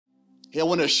Hey, I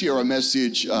want to share a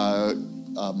message.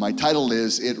 My title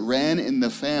is, It Ran in the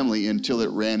Family Until It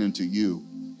Ran into You.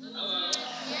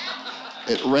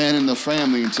 It ran in the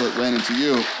family until it ran into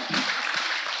you.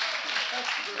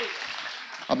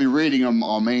 I'll be reading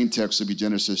our main text, will be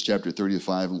Genesis chapter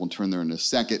 35, and we'll turn there in a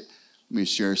second. Let me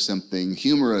share something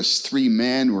humorous. 3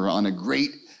 men were on a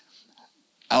great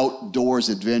outdoors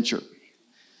adventure.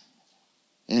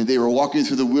 And they were walking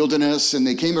through the wilderness, and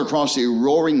they came across a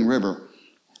roaring river.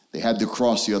 They had to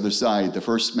cross the other side. The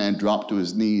first man dropped to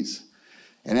his knees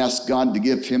and asked God to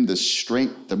give him the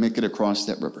strength to make it across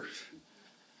that river.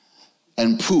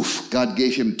 And poof, God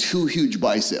gave him 2 huge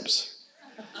biceps.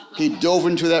 He dove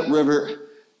into that river,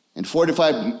 and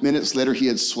 45 minutes later, he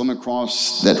had swum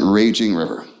across that raging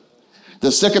river. The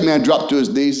second man dropped to his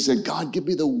knees and said, God, give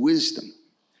me the wisdom.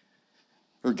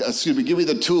 Give me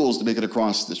the tools to make it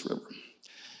across this river.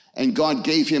 And God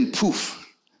gave him, poof,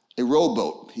 a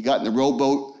rowboat. He got in the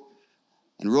rowboat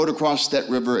and rowed across that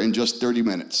river in just 30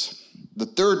 minutes. The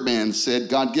third man said,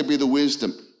 God, give me the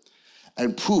wisdom.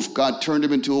 And poof, God turned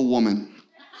him into a woman.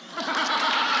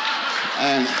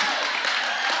 And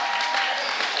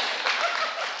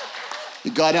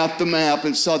he got out the map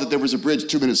and saw that there was a bridge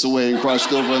 2 minutes away and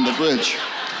crossed over on the bridge.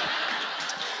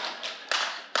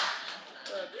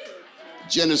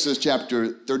 Genesis chapter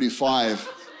 35.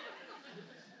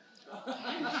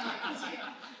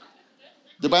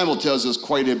 The Bible tells us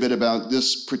quite a bit about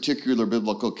this particular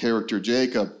biblical character,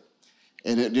 Jacob.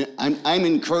 And I'm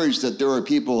encouraged that there are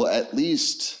people at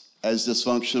least as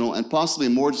dysfunctional and possibly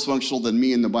more dysfunctional than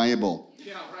me in the Bible.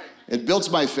 Yeah, right. It builds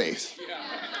my faith. Yeah.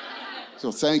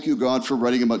 So thank you, God, for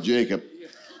writing about Jacob. Yeah.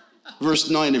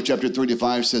 Verse 9 of chapter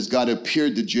 35 says, God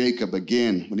appeared to Jacob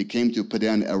again when he came to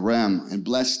Padan Aram and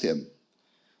blessed him.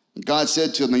 And God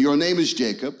said to him, your name is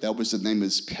Jacob. That was the name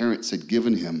his parents had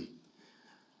given him.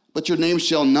 But your name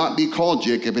shall not be called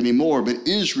Jacob anymore, but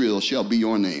Israel shall be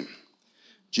your name.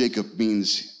 Jacob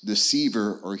means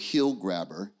deceiver or heel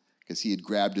grabber, because he had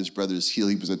grabbed his brother's heel.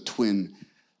 He was a twin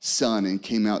son and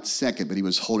came out second, but he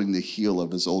was holding the heel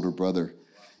of his older brother,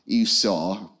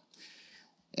 Esau.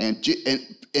 And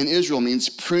Israel means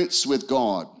prince with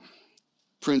God.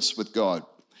 Prince with God.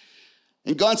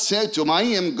 And God said to him, I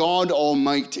am God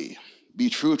Almighty. Be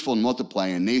fruitful and multiply.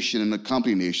 A nation and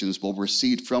accompany nations will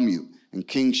proceed from you, and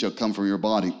kings shall come from your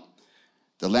body.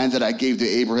 The land that I gave to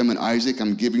Abraham and Isaac,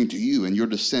 I'm giving to you and your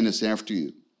descendants after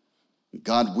you.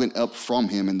 God went up from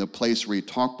him in the place where he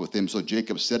talked with him. So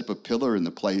Jacob set up a pillar in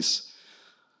the place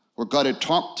where God had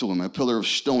talked to him, a pillar of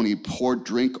stone. He poured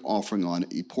drink offering on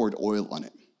it. He poured oil on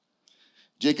it.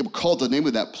 Jacob called the name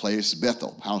of that place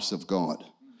Bethel, house of God.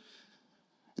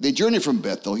 They journeyed from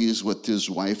Bethel. He was with his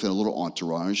wife and a little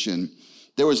entourage, and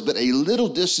there was but a little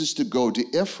distance to go to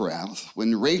Ephrath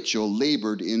when Rachel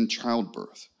labored in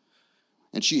childbirth.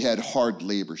 And she had hard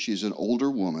labor. She's an older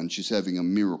woman. She's having a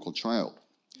miracle child.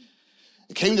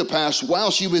 It came to pass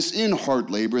while she was in hard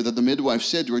labor that the midwife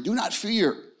said to her, do not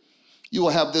fear. You will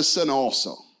have this son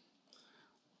also.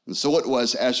 And so it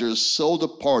was as her soul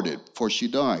departed, for she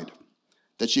died,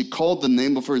 that she called the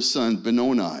name of her son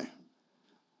Benoni.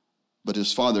 But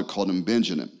his father called him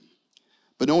Benjamin.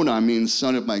 Benoni means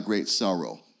son of my great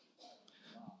sorrow.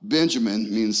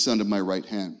 Benjamin means son of my right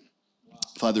hand.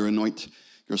 Father, anoint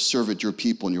your servant, your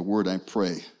people, and your word, I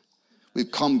pray.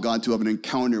 We've come, God, to have an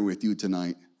encounter with you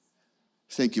tonight.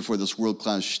 Thank you for this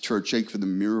world-class church. Thank you for the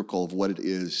miracle of what it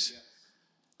is,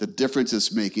 the difference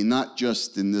it's making, not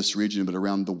just in this region, but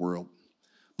around the world.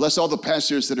 Bless all the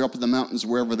pastors that are up in the mountains,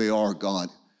 wherever they are, God.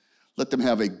 Let them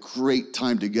have a great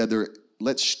time together.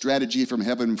 Let strategy from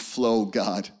heaven flow,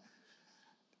 God.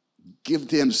 Give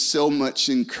them so much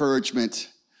encouragement,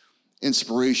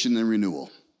 inspiration, and renewal.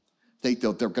 Think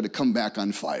that they're going to come back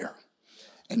on fire.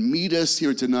 And meet us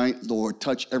here tonight, Lord.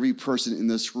 Touch every person in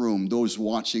this room, those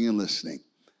watching and listening.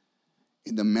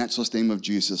 In the matchless name of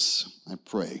Jesus, I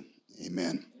pray.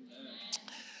 Amen.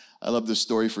 I love this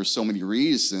story for so many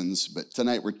reasons, but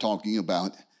tonight we're talking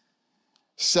about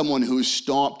someone who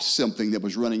stopped something that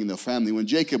was running in the family. When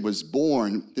Jacob was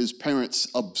born, his parents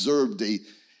observed the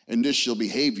initial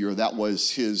behavior. That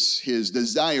was his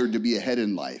desire to be ahead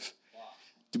in life,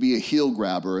 to be a heel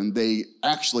grabber. And they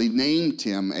actually named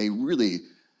him a really,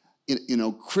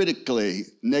 critically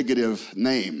negative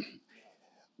name.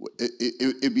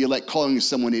 It'd be like calling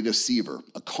someone a deceiver,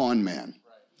 a con man.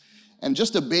 And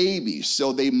just a baby.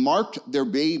 So they marked their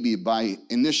baby by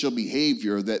initial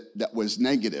behavior that was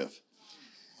negative.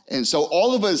 And so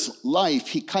all of his life,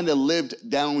 he kind of lived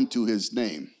down to his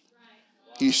name.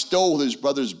 He stole his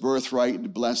brother's birthright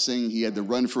and blessing. He had to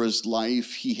run for his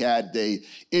life. He had an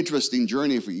interesting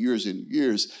journey for years and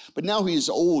years. But now he's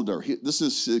older. This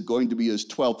is going to be his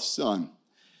 12th son.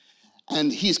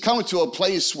 And he's coming to a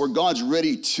place where God's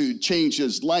ready to change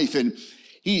his life. And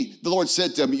the Lord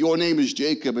said to him, your name is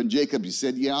Jacob. And Jacob, he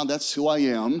said, yeah, that's who I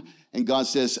am. And God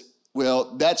says,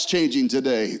 well, that's changing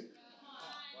today.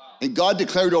 And God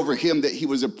declared over him that he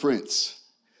was a prince,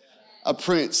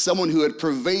 someone who had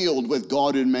prevailed with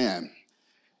God and man.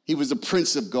 He was a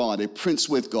prince of God, a prince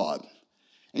with God.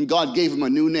 And God gave him a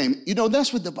new name. You know,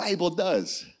 that's what the Bible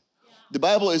does. The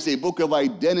Bible is a book of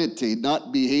identity,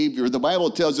 not behavior. The Bible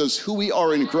tells us who we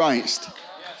are in Christ.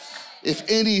 If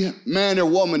any man or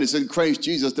woman is in Christ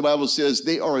Jesus, the Bible says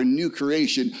they are a new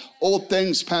creation. Old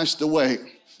things passed away.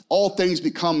 All things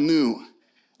become new.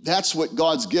 That's what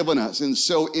God's given us. And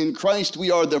so in Christ,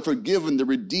 we are the forgiven, the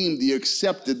redeemed, the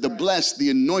accepted, the blessed, the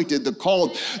anointed, the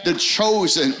called, the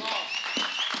chosen.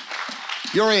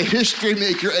 You're a history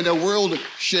maker and a world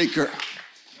shaker.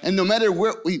 And no matter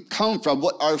where we come from,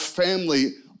 what our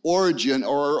family origin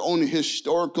or our own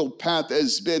historical path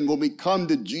has been, when we come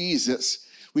to Jesus,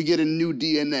 we get a new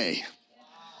DNA.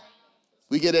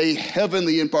 We get a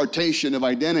heavenly impartation of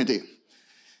identity.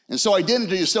 And so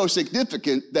identity is so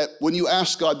significant that when you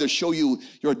ask God to show you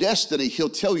your destiny, he'll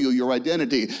tell you your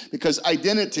identity, because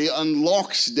identity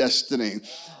unlocks destiny.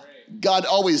 God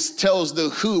always tells the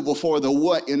who before the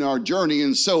what in our journey.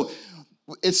 And so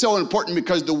it's so important,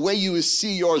 because the way you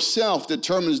see yourself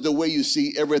determines the way you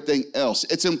see everything else.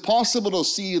 It's impossible to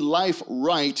see life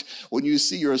right when you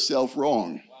see yourself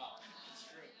wrong.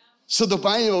 So the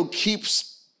Bible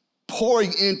keeps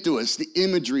pouring into us the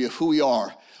imagery of who we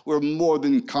are. We're more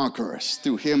than conquerors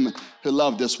through him who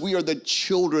loved us. We are the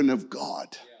children of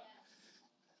God,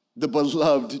 the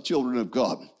beloved children of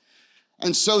God.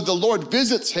 And so the Lord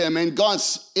visits him, and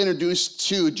God's introduced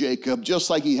to Jacob,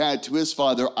 just like he had to his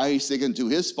father Isaac and to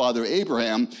his father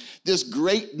Abraham, this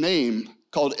great name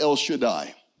called El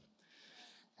Shaddai.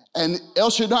 And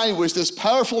El Shaddai was this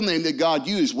powerful name that God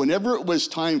used whenever it was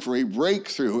time for a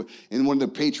breakthrough in one of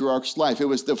the patriarchs' life. It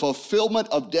was the fulfillment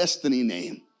of destiny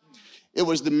name. It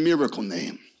was the miracle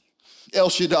name. El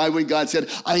Shaddai, when God said,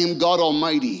 I am God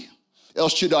Almighty. El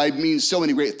Shaddai means so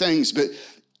many great things, but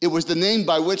it was the name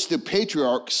by which the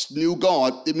patriarchs knew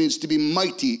God. It means to be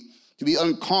mighty, to be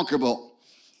unconquerable.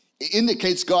 It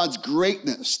indicates God's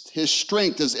greatness, his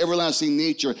strength, his everlasting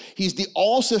nature. He's the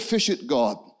all-sufficient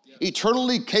God,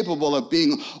 eternally capable of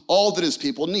being all that his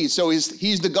people need. So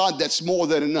he's the God that's more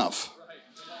than enough.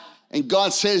 And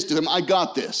God says to him, I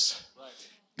got this.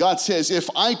 God says, if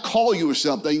I call you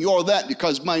something, you're that,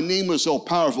 because my name is so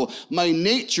powerful. My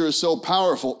nature is so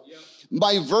powerful.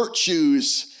 My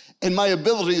virtues and my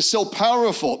ability is so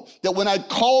powerful that when I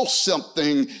call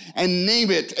something and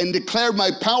name it and declare my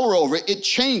power over it, it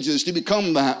changes to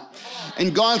become that.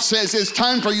 And God says, it's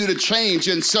time for you to change.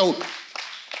 And so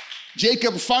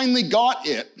Jacob finally got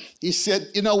it. He said,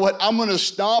 you know what? I'm going to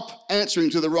stop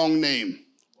answering to the wrong name.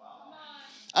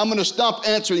 I'm going to stop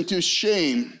answering to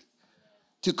shame,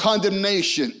 to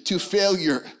condemnation, to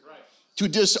failure, to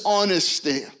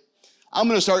dishonesty. I'm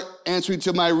going to start answering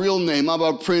to my real name. I'm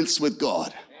a prince with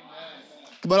God.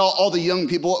 Come on, all the young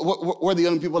people, where are the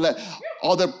young people that,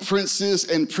 all the princes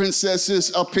and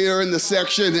princesses up here in the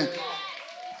section.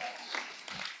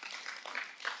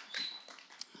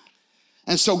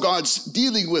 And so God's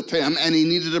dealing with him, and he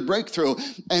needed a breakthrough.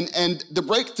 And the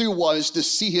breakthrough was to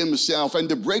see himself and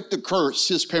to break the curse.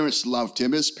 His parents loved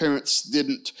him. His parents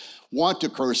didn't want to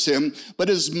curse him. But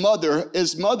his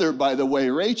mother, by the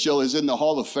way, Rachel, is in the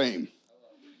Hall of Fame.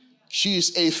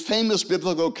 She's a famous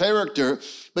biblical character,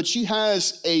 but she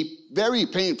has a very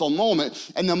painful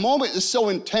moment. And the moment is so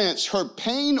intense, her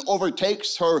pain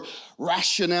overtakes her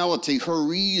rationality, her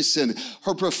reason,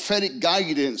 her prophetic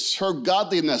guidance, her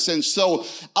godliness. And so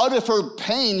out of her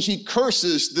pain, she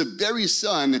curses the very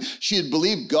son she had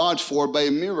believed God for by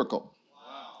a miracle.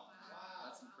 Wow.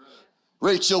 That's incredible.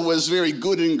 Rachel was very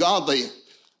good and godly,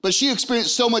 but she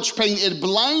experienced so much pain, it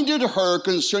blinded her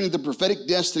concerning the prophetic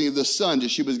destiny of the son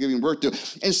that she was giving birth to.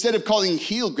 Instead of calling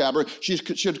heel grabber, she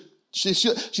should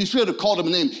have called him a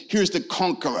name. Here's the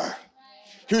conqueror.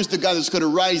 Here's the guy that's going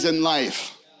to rise in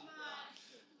life.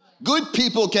 Good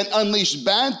people can unleash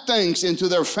bad things into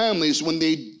their families when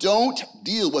they don't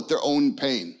deal with their own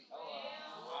pain.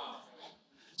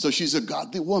 So she's a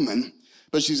godly woman,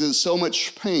 but she's in so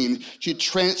much pain, she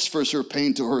transfers her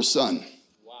pain to her son.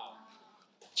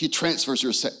 She transfers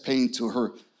her pain to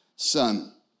her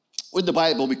son. With the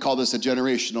Bible, we call this a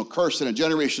generational curse. And a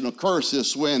generational curse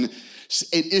is when an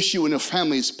issue in a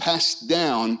family is passed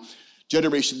down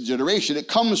generation to generation. It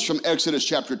comes from Exodus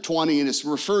chapter 20, and it's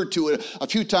referred to a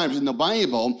few times in the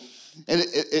Bible. And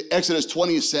Exodus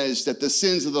 20 says that the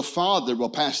sins of the father will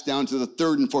pass down to the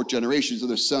third and fourth generations of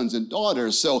their sons and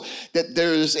daughters. So that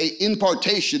there is an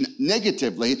impartation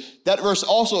negatively. That verse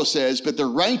also says, but the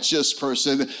righteous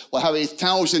person will have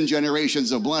 1,000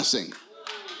 generations of blessing.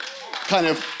 Kind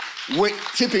of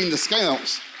tipping the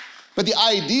scales. But the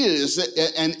idea is,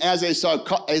 and as a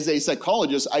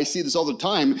psychologist, I see this all the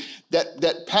time,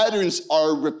 that patterns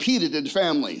are repeated in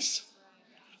families.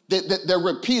 They're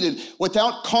repeated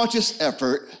without conscious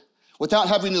effort, without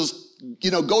having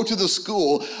to, go to the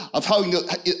school of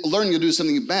learning to do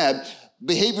something bad.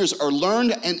 Behaviors are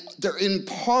learned and they're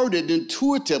imparted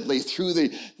intuitively through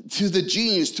the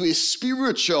genes, to a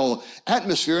spiritual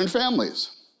atmosphere in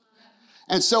families.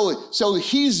 And so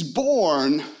he's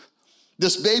born.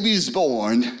 This baby's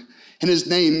born, and his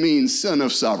name means son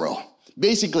of sorrow.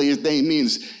 Basically, his name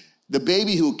means the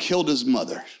baby who killed his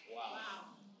mother. Wow.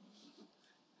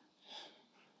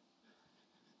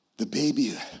 The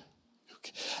baby.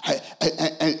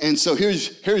 And so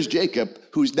here's Jacob,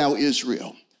 who's now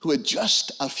Israel, who had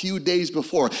just a few days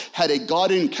before had a God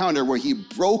encounter where he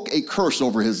broke a curse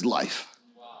over his life.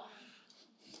 Wow.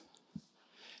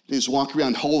 He's walking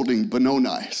around holding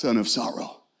Benoni, son of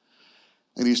sorrow.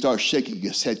 And he starts shaking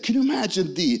his head. Can you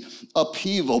imagine the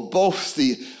upheaval, both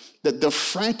the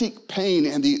frantic pain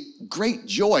and the great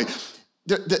joy,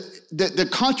 the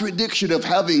contradiction of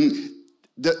having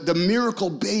the miracle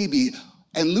baby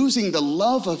and losing the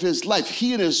love of his life?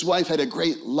 He and his wife had a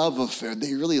great love affair.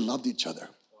 They really loved each other.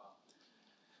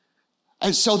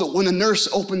 And so that when the nurse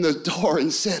opened the door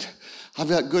and said, I've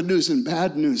got good news and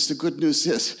bad news. The good news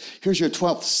is, here's your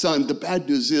 12th son. The bad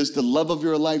news is the love of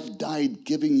your life died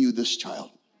giving you this child.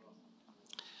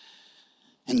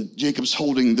 And Jacob's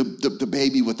holding the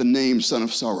baby with the name son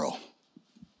of sorrow.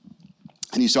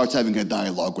 And he starts having a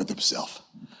dialogue with himself.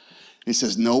 He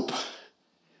says, nope,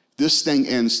 this thing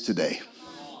ends today.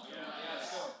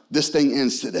 This thing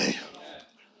ends today.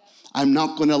 I'm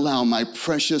not going to allow my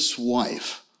precious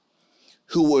wife,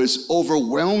 who was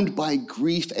overwhelmed by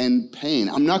grief and pain,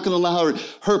 I'm not going to allow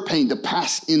her pain to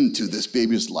pass into this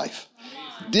baby's life,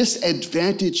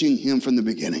 disadvantaging him from the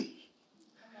beginning.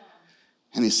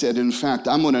 And he said, in fact,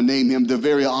 I'm going to name him the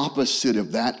very opposite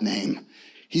of that name.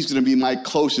 He's going to be my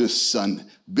closest son,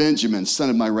 Benjamin, son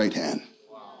of my right hand.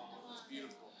 Wow. That's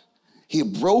beautiful. He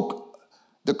broke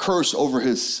the curse over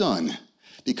his son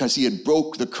because he had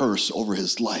broke the curse over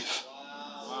his life.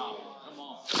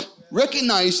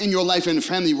 Recognize in your life and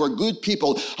family where good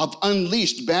people have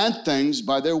unleashed bad things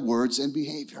by their words and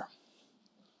behavior.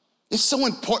 It's so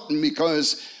important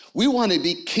because we want to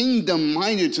be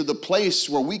kingdom-minded to the place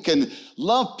where we can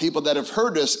love people that have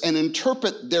hurt us and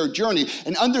interpret their journey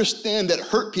and understand that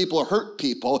hurt people,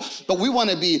 but we want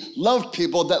to be loved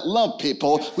people that love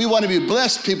people. We want to be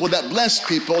blessed people that bless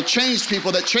people, changed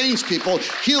people that change people,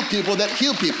 heal people that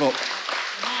heal people.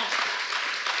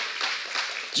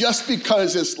 Just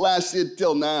because it's lasted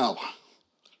till now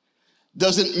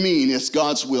doesn't mean it's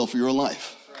God's will for your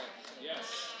life.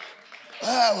 Yes.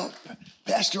 Well,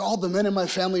 Pastor, all the men in my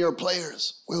family are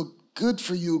players. Well, good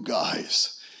for you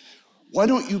guys. Why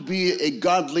don't you be a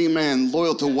godly man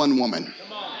loyal to one woman?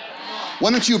 Why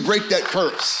don't you break that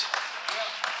curse?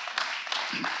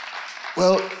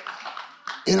 Well,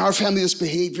 in our family's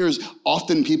behaviors,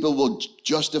 often people will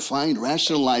justify and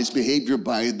rationalize behavior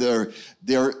by their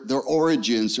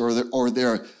origins or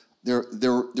their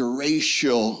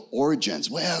racial origins.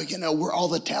 Well, we're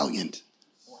all Italian.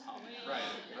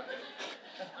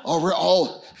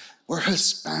 Or we're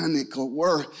Hispanic,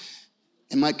 or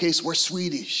in my case, we're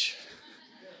Swedish.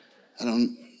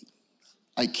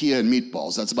 IKEA and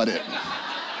meatballs, that's about it.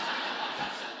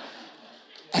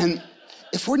 And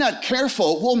if we're not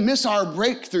careful, we'll miss our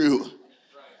breakthrough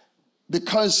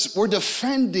because we're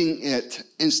defending it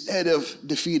instead of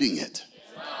defeating it.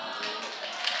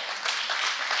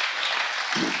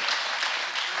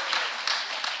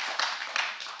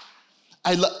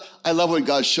 I love when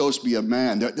God shows me a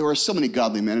man. There are so many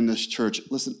godly men in this church.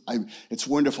 Listen, it's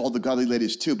wonderful, all the godly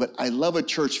ladies too, but I love a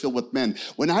church filled with men.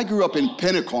 When I grew up in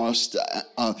Pentecost,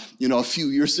 a few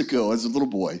years ago as a little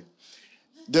boy,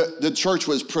 the church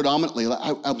was predominantly,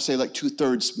 I would say like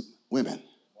 2/3 women.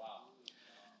 Wow.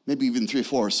 Maybe even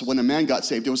 3/4. So when a man got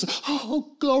saved, it was,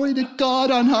 oh, glory to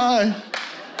God on high.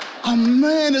 A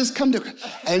man has come to,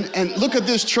 and look at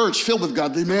this church filled with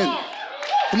godly men.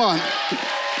 Come on.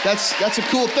 That's a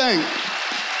cool thing.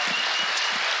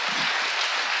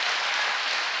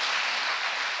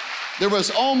 There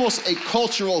was almost a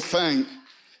cultural thing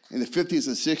in the 50s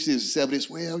and 60s and 70s.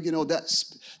 Well,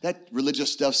 that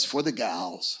religious stuff's for the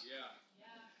gals.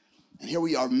 And here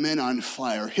we are, men on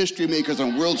fire, history makers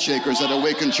and world shakers at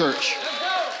Awaken Church.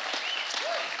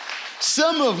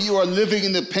 Some of you are living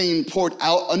in the pain poured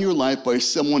out on your life by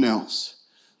someone else.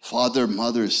 Father,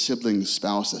 mother, sibling,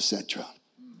 spouse, etc.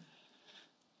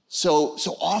 So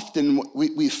often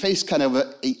we face kind of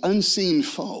an unseen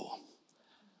foe.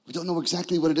 We don't know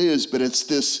exactly what it is, but it's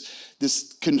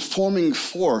this conforming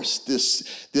force,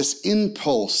 this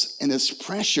impulse and this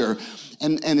pressure.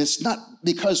 And it's not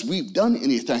because we've done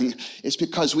anything, it's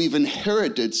because we've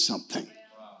inherited something.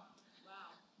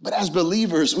 But as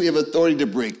believers, we have authority to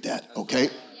break that, okay?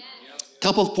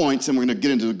 Couple of points, and we're gonna get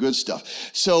into the good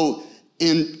stuff. So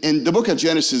in the book of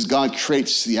Genesis, God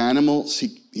creates the animals.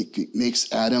 He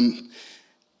makes Adam,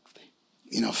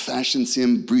 fashions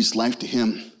him, breathes life to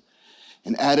him.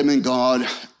 And Adam and God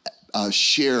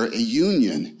share a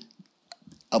union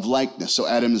of likeness. So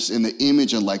Adam is in the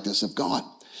image and likeness of God.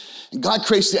 And God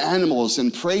creates the animals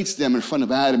and parades them in front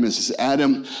of Adam and says,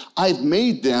 Adam, I've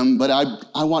made them, but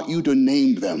I want you to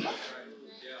name them.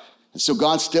 And so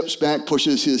God steps back,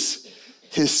 pushes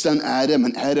his son Adam,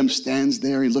 and Adam stands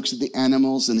there. He looks at the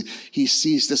animals and he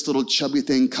sees this little chubby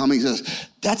thing coming. He says,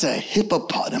 that's a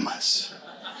hippopotamus.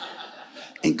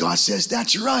 And God says,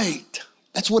 that's right.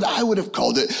 That's what I would have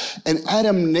called it. And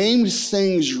Adam named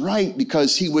things right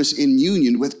because he was in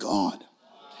union with God.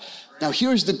 Now,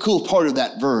 here's the cool part of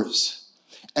that verse.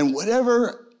 And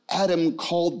whatever Adam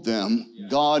called them,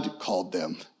 God called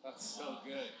them. That's so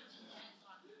good.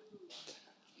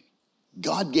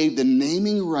 God gave the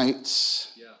naming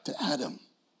rights to Adam.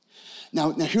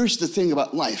 Now, here's the thing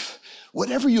about life.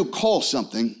 Whatever you call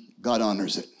something, God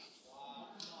honors it.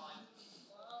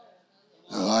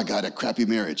 Oh, I got a crappy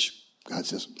marriage. God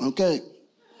says, okay,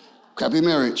 crappy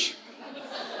marriage.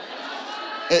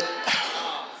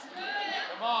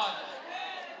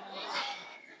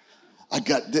 I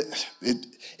got this.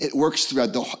 It works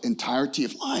throughout the entirety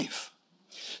of life.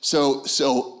 So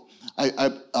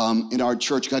I in our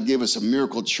church, God gave us a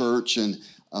miracle church and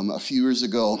a few years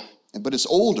ago, but it's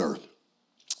older,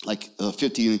 like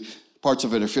 50, parts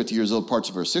of it are 50 years old, parts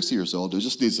of it are 60 years old. It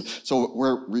just needs, so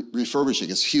we're refurbishing.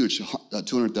 It's huge,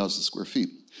 200,000 square feet.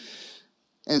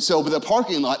 And so, but the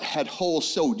parking lot had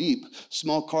holes so deep,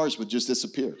 small cars would just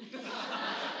disappear.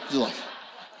 It's like,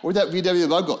 where'd that VW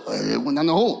Bug go? It went down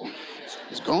the hole.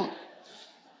 It's gone.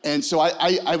 And so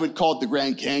I would call it the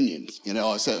Grand Canyon.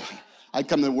 So I'd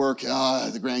come to work,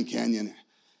 the Grand Canyon.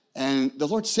 And the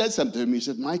Lord said something to me. He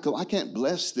said, Michael, I can't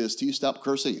bless this till you stop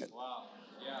cursing it. Wow.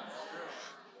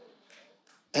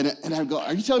 Yeah. And I'd go,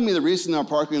 are you telling me the reason our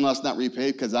parking lot's not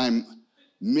repaved? Because I'm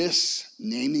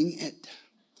misnaming it?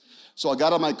 So I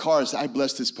got on my car and said, I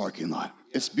bless this parking lot.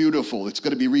 It's beautiful. It's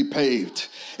going to be repaved.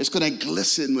 It's going to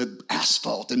glisten with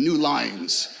asphalt and new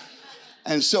lines.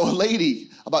 And so a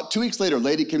lady, about 2 weeks later, a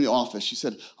lady came to the office. She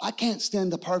said, I can't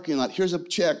stand the parking lot. Here's a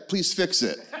check. Please fix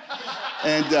it.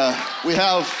 And we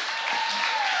have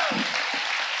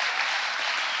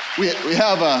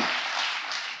a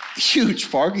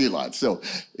huge parking lot. So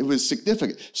it was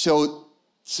significant.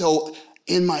 So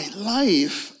in my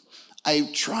life,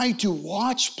 I've tried to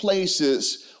watch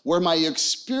places where my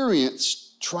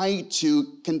experience tried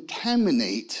to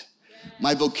contaminate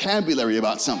my vocabulary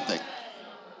about something.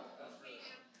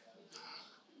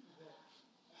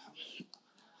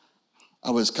 I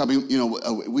was coming,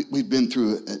 we've been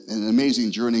through an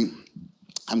amazing journey.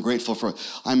 I'm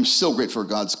so grateful for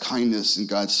God's kindness and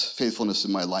God's faithfulness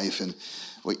in my life. And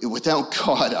without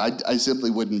God, I simply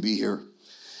wouldn't be here.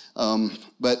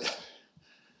 But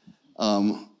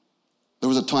there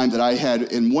was a time that I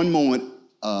had, in one moment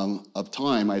of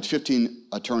time, I had 15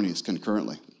 attorneys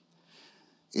concurrently.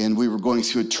 And we were going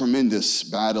through a tremendous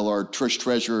battle. Our church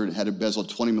treasurer had embezzled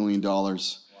 $20 million.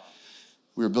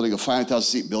 We were building a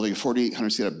 5,000-seat building, a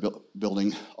 4,800-seat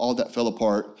building. All that fell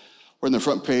apart. We're in the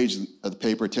front page of the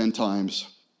paper 10 times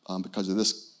because of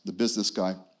the business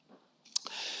guy.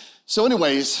 So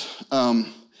anyways,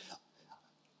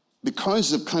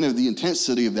 because of kind of the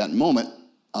intensity of that moment,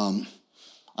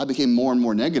 I became more and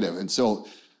more negative. And so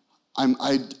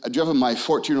I driven my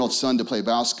 14-year-old son to play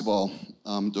basketball,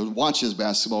 to watch his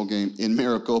basketball game in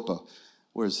Maricopa.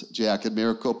 Where's Jack in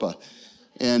Maricopa?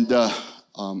 And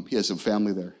he has some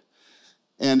family there.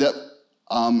 And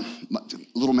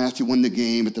little Matthew won the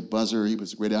game at the buzzer. He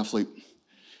was a great athlete.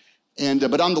 And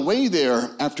but on the way there,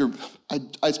 after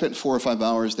I spent 4 or 5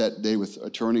 hours that day with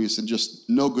attorneys, and just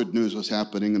no good news was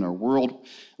happening in our world.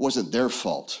 It wasn't their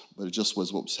fault, but it just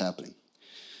was what was happening.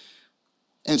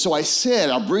 And so I said,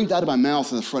 I breathed out of my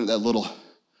mouth in the front of that little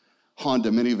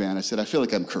Honda minivan. I said, I feel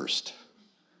like I'm cursed.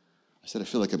 I said, I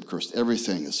feel like I'm cursed.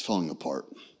 Everything is falling apart.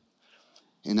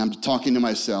 And I'm talking to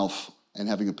myself and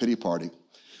having a pity party.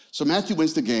 So Matthew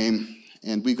wins the game,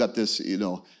 and we got this,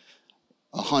 a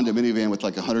Honda minivan with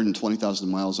like 120,000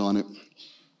 miles on it.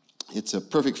 It's a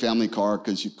perfect family car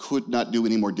because you could not do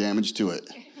any more damage to it.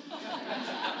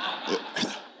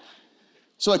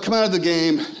 So I come out of the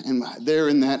game, and they're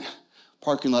in that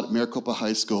parking lot at Maricopa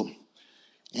High School,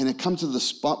 and I come to the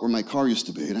spot where my car used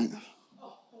to be, and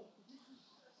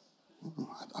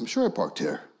I'm sure I parked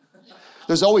here.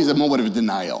 There's always a moment of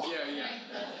denial.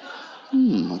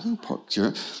 I didn't park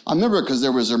here. I remember because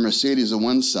there was a Mercedes on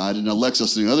one side and a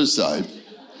Lexus on the other side.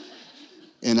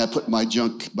 And I put my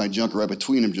junk right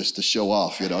between them just to show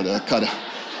off, to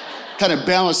kind of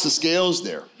balance the scales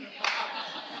there.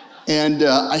 And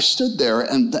I stood there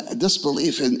and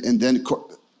disbelief, and then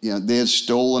they had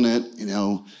stolen it,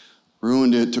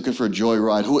 ruined it, took it for a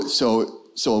joyride.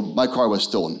 So my car was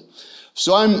stolen.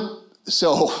 So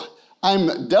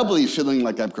I'm doubly feeling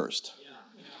like I'm cursed.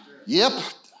 Yep,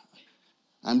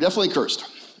 I'm definitely cursed.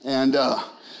 And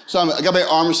so I got my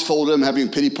arms folded, I'm having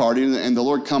a pity party, and the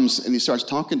Lord comes and he starts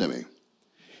talking to me. And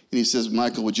he says,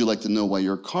 Michael, would you like to know why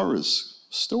your car is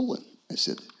stolen? I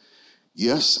said,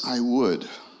 yes, I would.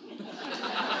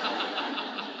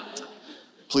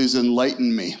 Please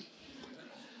enlighten me.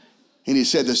 And he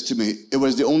said this to me, it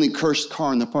was the only cursed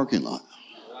car in the parking lot.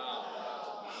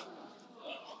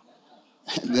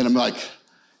 And then I'm like,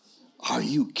 are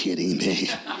you kidding me?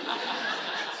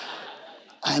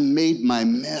 I made my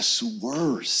mess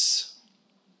worse.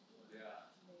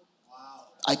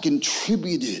 I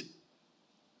contributed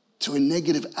to a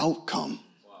negative outcome.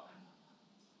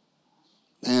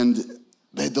 And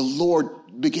the Lord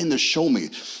began to show me.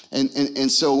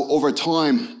 And so over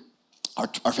time,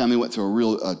 our family went through a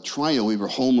real trial. We were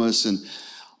homeless, and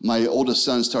my oldest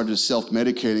son started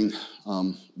self-medicating,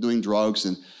 doing drugs,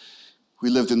 and we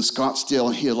lived in Scottsdale,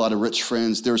 and he had a lot of rich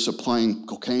friends. They were supplying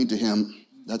cocaine to him.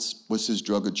 That was his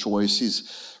drug of choice.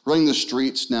 He's running the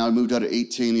streets now. He moved out at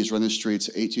 18. He's running the streets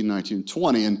at 18, 19,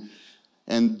 20.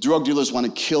 And drug dealers want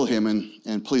to kill him,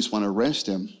 and police want to arrest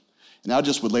him. And I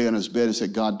just would lay on his bed and say,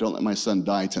 God, don't let my son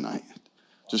die tonight.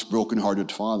 Just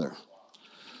brokenhearted father.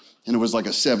 And it was like a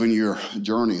 7-year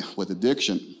journey with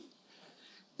addiction.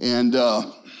 And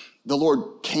the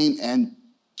Lord came and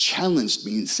challenged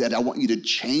me and said, I want you to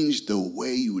change the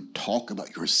way you would talk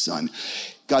about your son.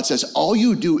 God says, all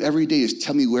you do every day is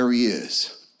tell me where he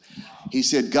is. He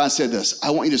said, God said this, I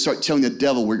want you to start telling the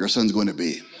devil where your son's going to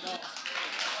be.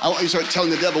 I want you to start telling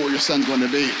the devil where your son's going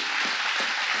to be.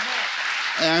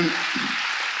 And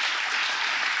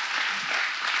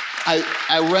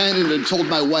I ran in and told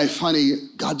my wife, honey,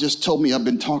 God just told me I've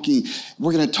been talking.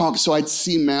 We're going to talk. So I'd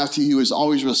see Matthew. He was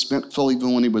always respectful,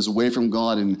 even when he was away from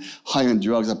God and high on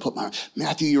drugs. I put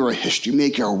Matthew, you're a history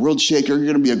maker, a world shaker. You're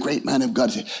going to be a great man of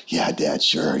God. I said, yeah, Dad,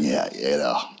 sure.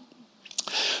 Yeah.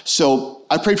 So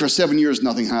I prayed for 7 years.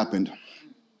 Nothing happened.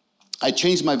 I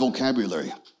changed my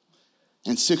vocabulary.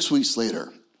 And 6 weeks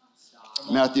later,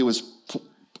 Matthew was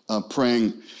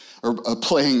playing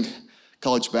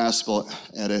college basketball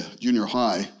at a junior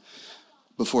high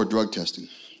before drug testing.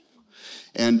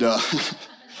 And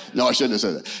no, I shouldn't have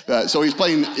said that. So he's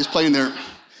playing there,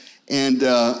 and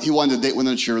he wanted to date one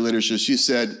of the cheerleaders. So she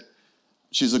said,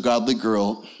 she's a godly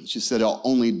girl. She said, I'll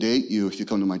only date you if you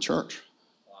come to my church.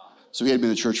 Wow. So he had been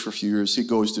to church for a few years. He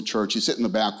goes to church. He's sitting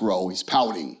in the back row. He's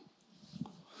pouting,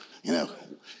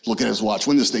 looking at his watch.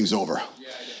 When this thing's over. Yeah,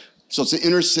 so it's an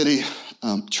inner city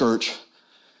church.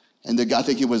 And the guy, I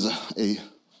think he was a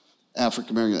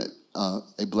African-American,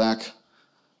 a black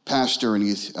pastor, and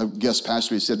he's a guest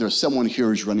pastor. He said, there's someone here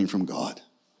who's running from God.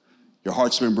 Your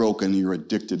heart's been broken, you're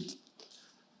addicted.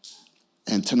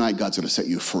 And tonight, God's going to set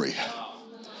you free.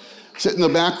 Sitting in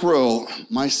the back row,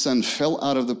 my son fell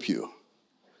out of the pew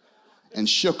and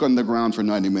shook on the ground for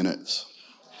 90 minutes.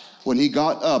 When he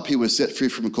got up, he was set free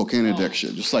from a cocaine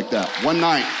addiction, just like that. One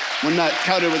night,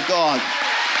 counted with God.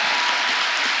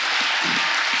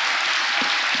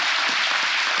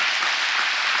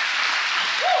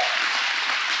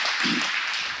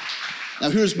 Now,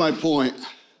 here's my point.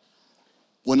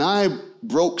 When I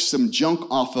broke some junk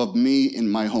off of me in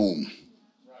my home,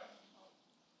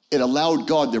 it allowed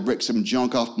God to break some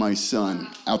junk off my son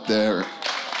out there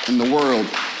in the world.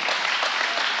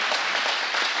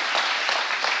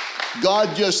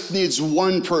 God just needs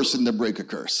one person to break a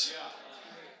curse,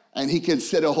 and he can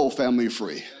set a whole family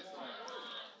free.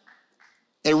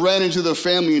 It ran into the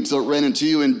family until it ran into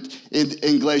you.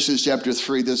 In Galatians chapter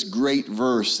 3, this great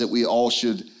verse that we all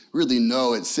should really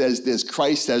know, it says this: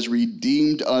 Christ has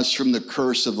redeemed us from the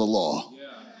curse of the law,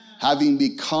 having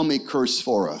become a curse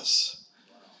for us.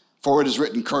 For it is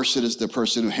written, cursed is the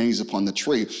person who hangs upon the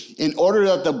tree, in order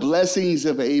that the blessings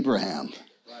of Abraham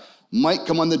might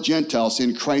come on the Gentiles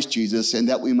in Christ Jesus, and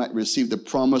that we might receive the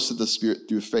promise of the Spirit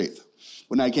through faith.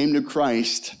 When I came to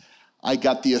Christ, I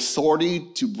got the authority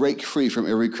to break free from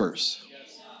every curse.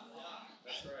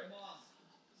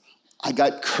 I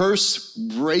got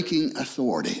curse-breaking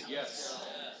authority.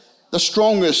 The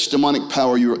strongest demonic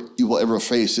power you will ever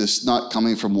face is not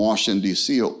coming from Washington,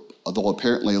 D.C., although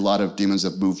apparently a lot of demons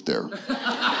have moved there.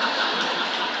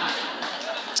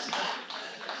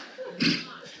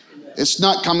 It's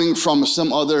not coming from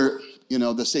some other,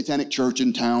 the satanic church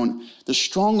in town. The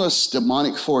strongest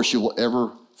demonic force you will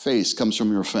ever face comes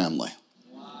from your family.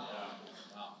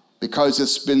 Because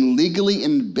it's been legally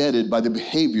embedded by the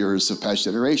behaviors of past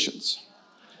generations.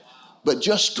 But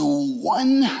just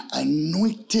one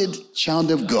anointed child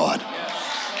of God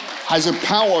has a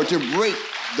power to break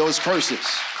those curses.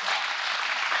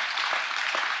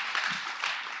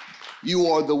 You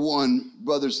are the one,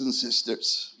 brothers and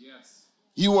sisters.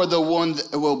 You are the one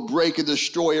that will break and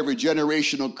destroy every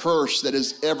generational curse that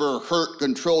has ever hurt,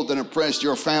 controlled, and oppressed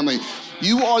your family.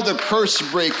 You are the curse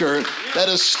breaker that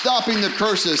is stopping the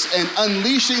curses and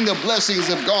unleashing the blessings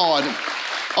of God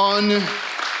on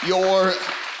your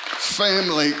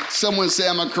family. Someone say,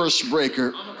 I'm a curse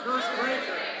breaker. I'm a curse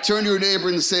breaker. Turn to your neighbor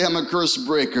and say, I'm a curse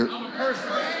breaker. I'm a curse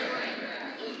breaker.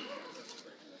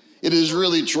 It is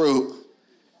really true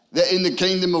that in the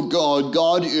kingdom of God,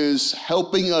 God is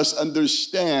helping us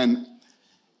understand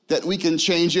that we can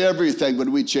change everything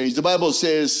when we change. The Bible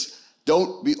says,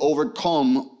 don't be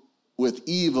overcome with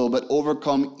evil, but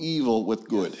overcome evil with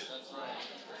good. That's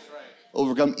right.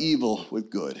 Overcome evil with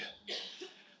good.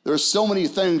 There are so many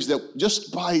things that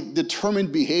just by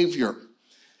determined behavior,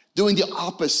 doing the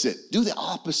opposite, do the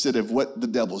opposite of what the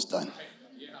devil's done.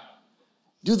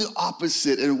 Do the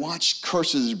opposite and watch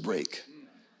curses break.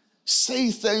 Say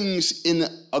things in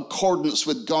accordance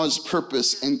with God's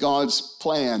purpose and God's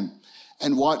plan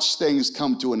and watch things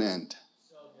come to an end.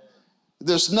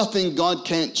 There's nothing God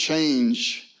can't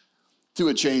change through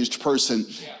a changed person.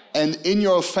 And in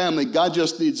your family, God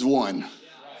just needs one.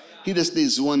 He just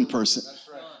needs one person.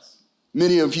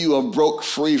 Many of you have broke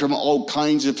free from all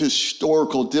kinds of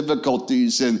historical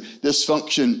difficulties and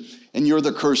dysfunction, and you're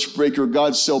the curse breaker.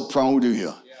 God's so proud of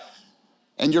you.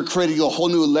 And you're creating a whole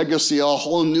new legacy, a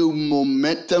whole new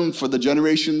momentum for the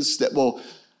generations that will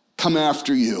come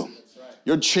after you.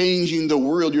 You're changing the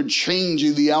world. You're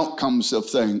changing the outcomes of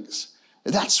things.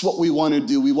 That's what we want to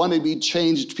do. We want to be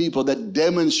changed people that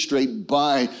demonstrate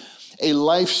by a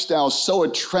lifestyle so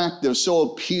attractive,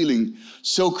 so appealing,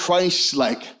 so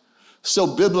Christ-like,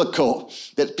 so biblical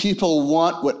that people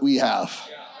want what we have.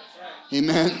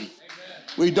 Amen.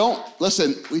 We don't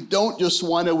just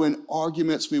want to win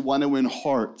arguments, we want to win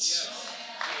hearts.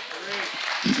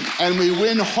 And we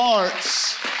win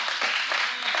hearts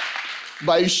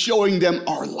by showing them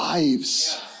our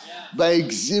lives, by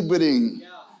exhibiting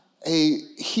a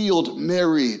healed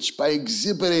marriage, by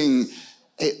exhibiting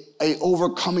a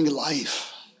overcoming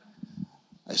life.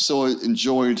 I so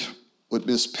enjoyed what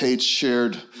Miss Page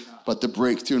shared about the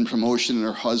breakthrough and promotion in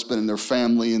her husband and their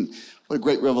family, and what a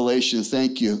great revelation.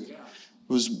 Thank you.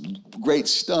 It was great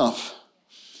stuff.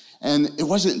 And it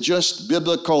wasn't just a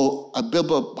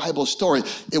Bible story.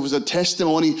 It was a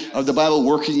testimony of the Bible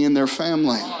working in their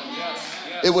family.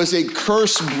 It was a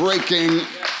curse-breaking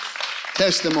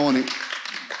testimony.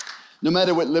 No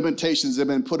matter what limitations have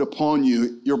been put upon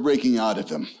you, you're breaking out of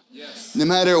them. No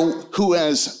matter who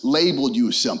has labeled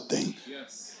you something.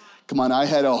 Come on, I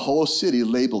had a whole city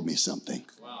label me something.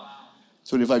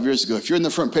 25 years ago. If you're in the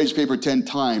front page paper 10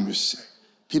 times,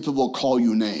 people will call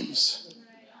you names.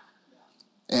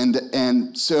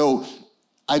 And so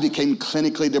I became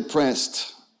clinically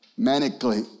depressed,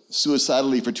 manically,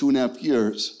 suicidally for 2.5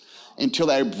 years until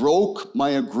I broke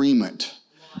my agreement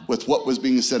with what was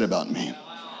being said about me.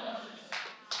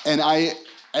 And I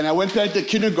went back to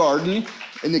kindergarten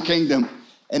in the kingdom.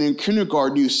 And in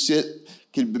kindergarten, you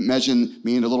can imagine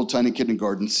me in a little tiny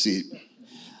kindergarten seat.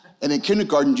 And in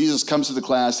kindergarten, Jesus comes to the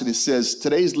class and he says,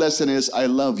 today's lesson is, I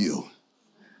love you.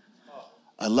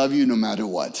 I love you no matter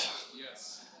what.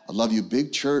 I love you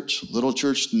big church, little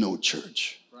church, no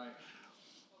church.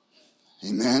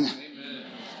 Amen.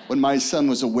 When my son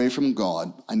was away from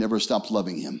God, I never stopped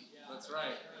loving him.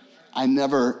 I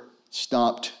never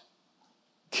stopped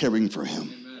caring for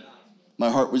him. My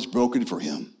heart was broken for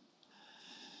him.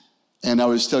 And I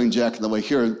was telling Jack on the way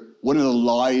here, one of the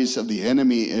lies of the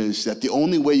enemy is that the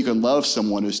only way you can love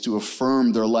someone is to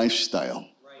affirm their lifestyle.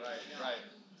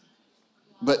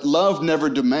 But love never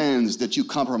demands that you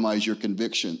compromise your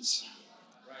convictions.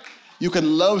 You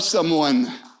can love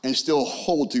someone and still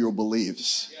hold to your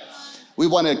beliefs. We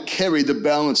want to carry the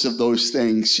balance of those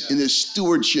things in the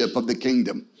stewardship of the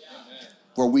kingdom.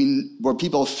 where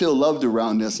people feel loved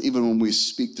around us, even when we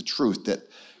speak the truth,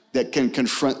 that can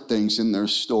confront things in their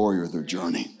story or their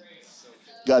journey.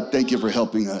 God, thank you for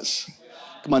helping us.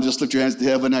 Come on, just lift your hands to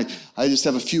heaven. I just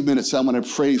have a few minutes. I want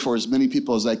to pray for as many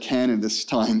people as I can in this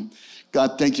time.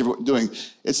 God, thank you for what you're doing.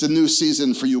 It's a new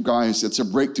season for you guys. It's a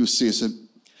breakthrough season.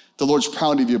 The Lord's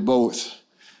proud of you both.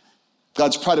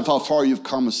 God's proud of how far you've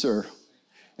come, sir.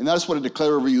 And I just want to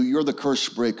declare over you, you're the curse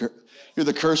breaker. You're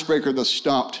the curse breaker that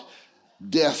stopped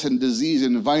death and disease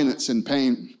and violence and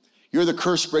pain. You're the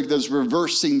curse breaker that's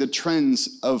reversing the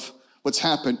trends of what's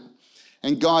happened.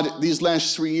 And God, these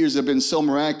last 3 years have been so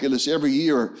miraculous. Every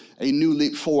year, a new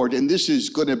leap forward. And this is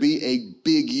going to be a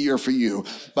big year for you.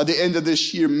 By the end of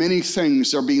this year, many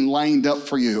things are being lined up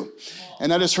for you.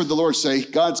 And I just heard the Lord say,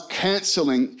 God's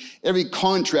canceling every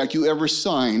contract you ever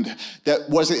signed that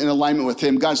wasn't in alignment with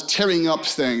him. God's tearing up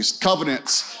things,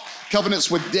 covenants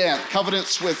with death,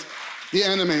 covenants with the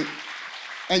enemy.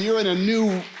 And you're in a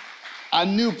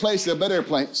new place, a better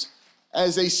place.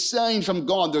 As a sign from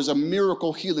God, there's a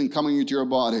miracle healing coming into your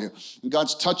body. And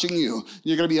God's touching you.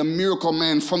 You're going to be a miracle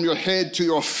man from your head to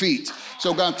your feet.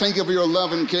 So God, thank you for your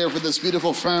love and care for this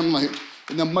beautiful family.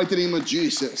 In the mighty name of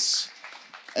Jesus.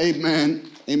 Amen.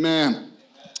 Amen.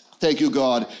 Thank you,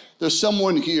 God. There's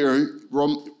someone here,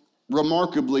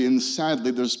 remarkably and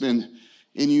sadly, there's been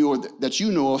in you, that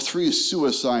you know of, 3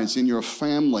 suicides in your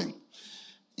family.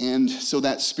 And so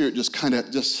that spirit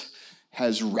just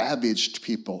has ravaged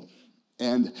people.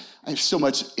 And I have so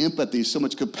much empathy, so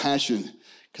much compassion,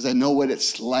 because I know what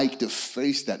it's like to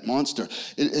face that monster.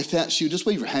 If that's you, just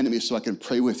wave your hand at me so I can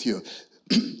pray with you.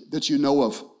 That you know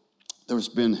of, there's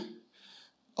been,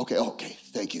 okay,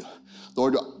 thank you.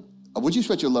 Lord, would you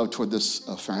spread your love toward this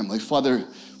family? Father,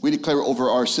 we declare over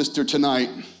our sister tonight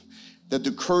that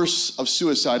the curse of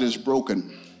suicide is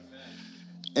broken.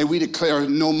 And we declare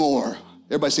no more.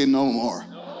 Everybody say no more.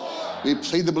 We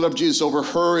plead the blood of Jesus over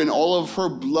her and all of her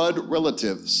blood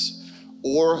relatives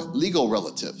or legal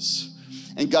relatives.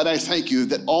 And God, I thank you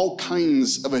that all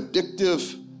kinds of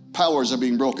addictive powers are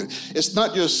being broken. It's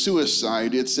not just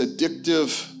suicide, it's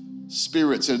addictive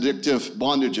spirits, addictive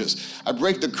bondages. I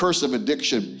break the curse of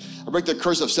addiction. I break the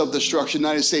curse of self-destruction.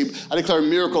 I declare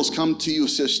miracles come to you,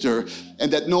 sister,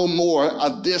 and that no more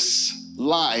of this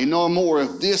lie, no more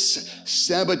of this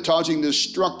sabotaging,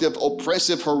 destructive,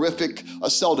 oppressive, horrific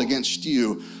assault against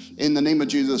you in the name of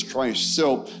Jesus Christ.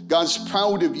 So God's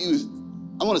proud of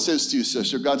you. I want to say this to you,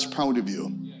 sister. God's proud of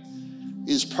you.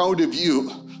 He's proud of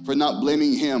you for not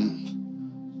blaming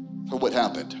him for what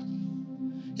happened.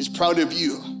 He's proud of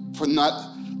you for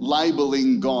not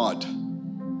libeling God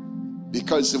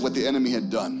because of what the enemy had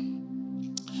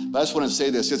done. But I just want to say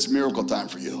this, it's miracle time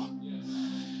for you.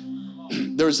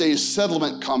 There's a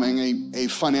settlement coming, a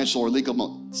financial or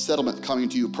legal settlement coming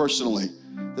to you personally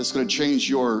that's going to change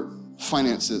your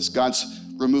finances. God's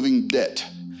removing debt,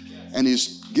 and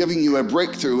he's giving you a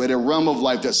breakthrough at a realm of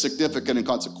life that's significant and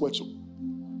consequential.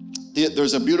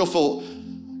 There's a beautiful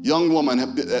young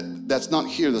woman that's not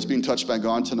here that's being touched by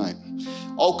God tonight.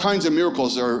 All kinds of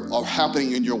miracles are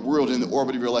happening in your world, in the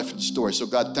orbit of your life and story. So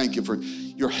God, thank you for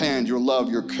your hand, your love,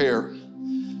 your care.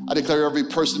 I declare every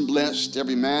person blessed,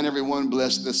 every man, every woman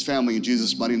blessed, this family in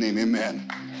Jesus' mighty name, amen.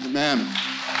 Amen.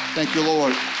 Thank you,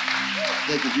 Lord.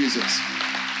 Thank you, Jesus.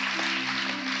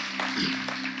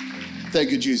 Thank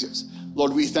you, Jesus.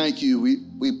 Lord, we thank you.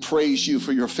 We praise you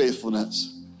for your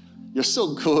faithfulness. You're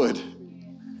so good.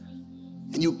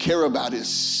 And you care about it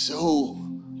so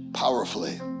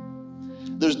powerfully.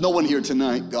 There's no one here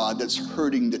tonight, God, that's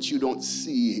hurting that you don't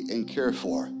see and care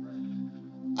for.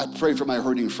 I pray for my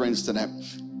hurting friends tonight.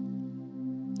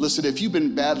 Listen, if you've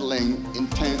been battling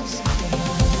intense.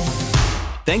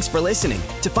 Thanks for listening.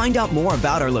 To find out more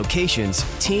about our locations,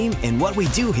 team, and what we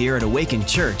do here at Awaken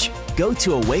Church, go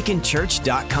to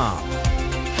awakenchurch.com.